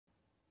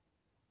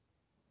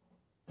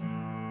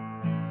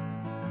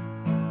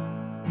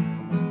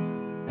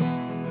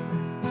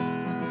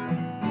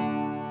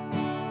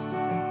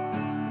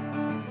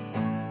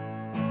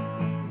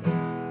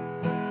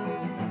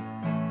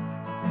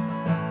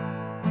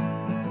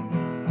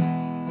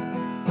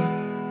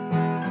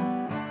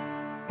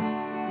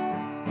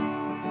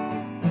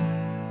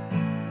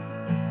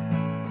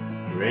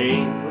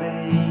Rain,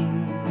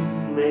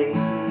 rain, make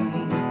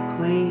me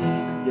clean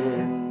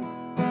again.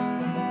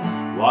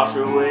 Wash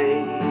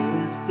away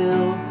this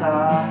filth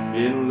I've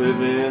been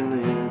living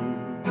in.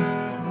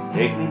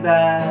 Take me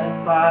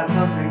back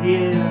 500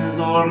 years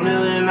or a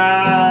million,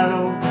 I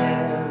don't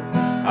care.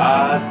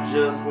 I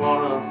just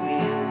wanna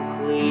feel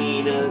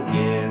clean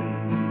again.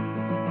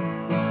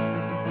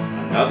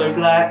 Another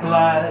black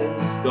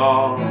light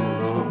gone,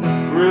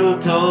 a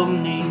brutal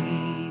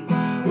knee.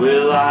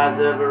 Will eyes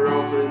ever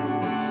open?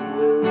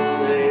 Will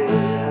they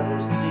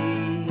ever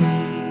see?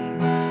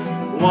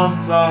 One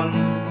son's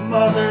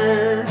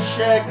mother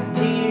sheds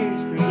tears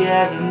for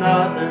yet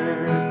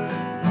another.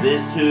 Is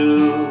this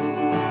who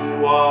we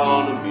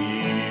wanna be?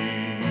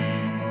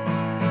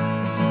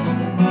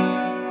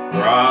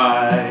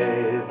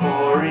 Cry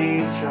for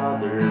each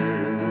other,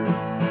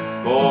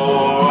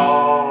 for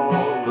all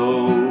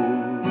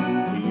those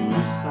who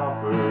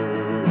suffer,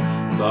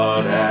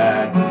 but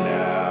act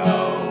now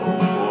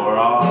for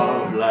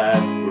our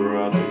black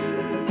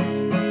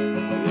brothers.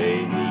 They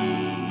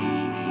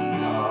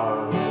need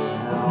our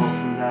help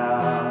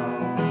now.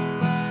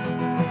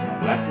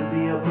 I'd like to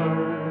be a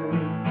bird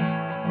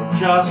for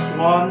just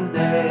one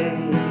day.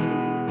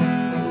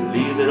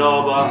 Leave it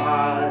all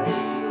behind,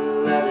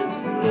 let it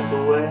slip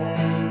away.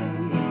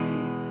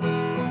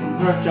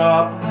 Perch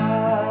up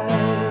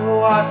high,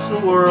 watch the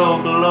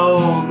world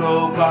below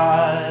go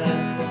by.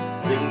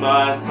 Sing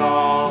my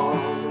song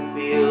and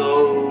feel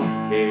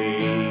okay.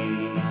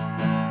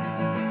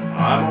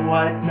 I'm a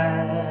white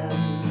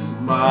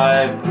man,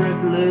 my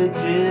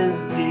privilege is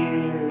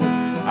dear.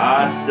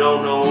 I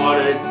don't know what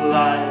it's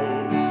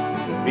like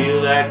to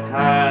feel that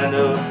kind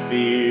of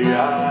fear.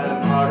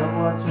 I'm part of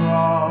what's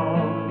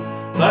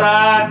wrong, but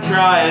I'm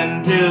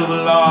trying to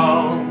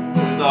belong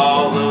with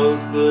all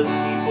those good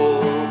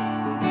people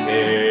who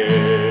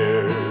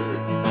care.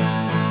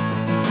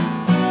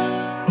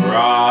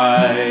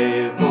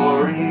 Cry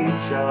for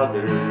each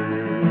other,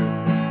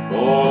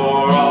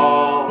 for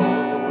all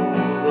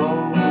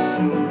those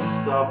who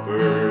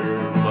suffer,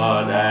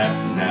 but act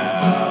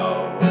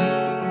now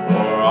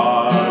for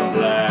our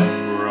black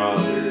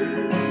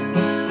brothers.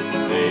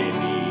 They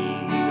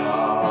need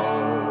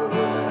our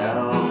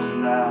help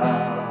now.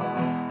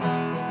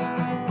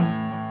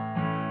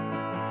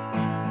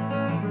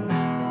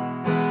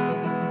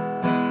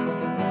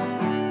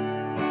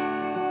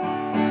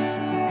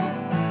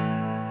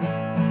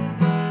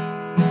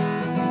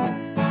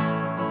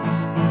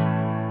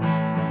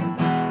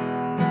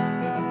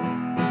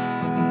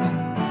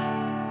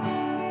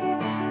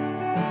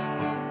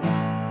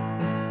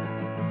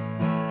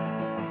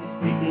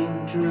 Speaking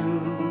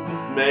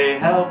truth may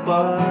help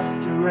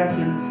us to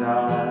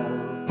reconcile,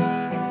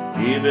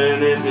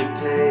 even if it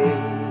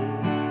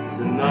takes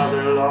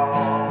another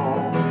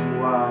long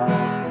while.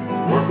 The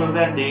work of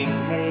ending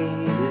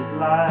hate is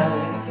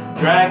like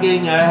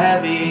dragging a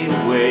heavy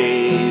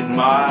weight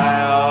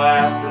mile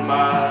after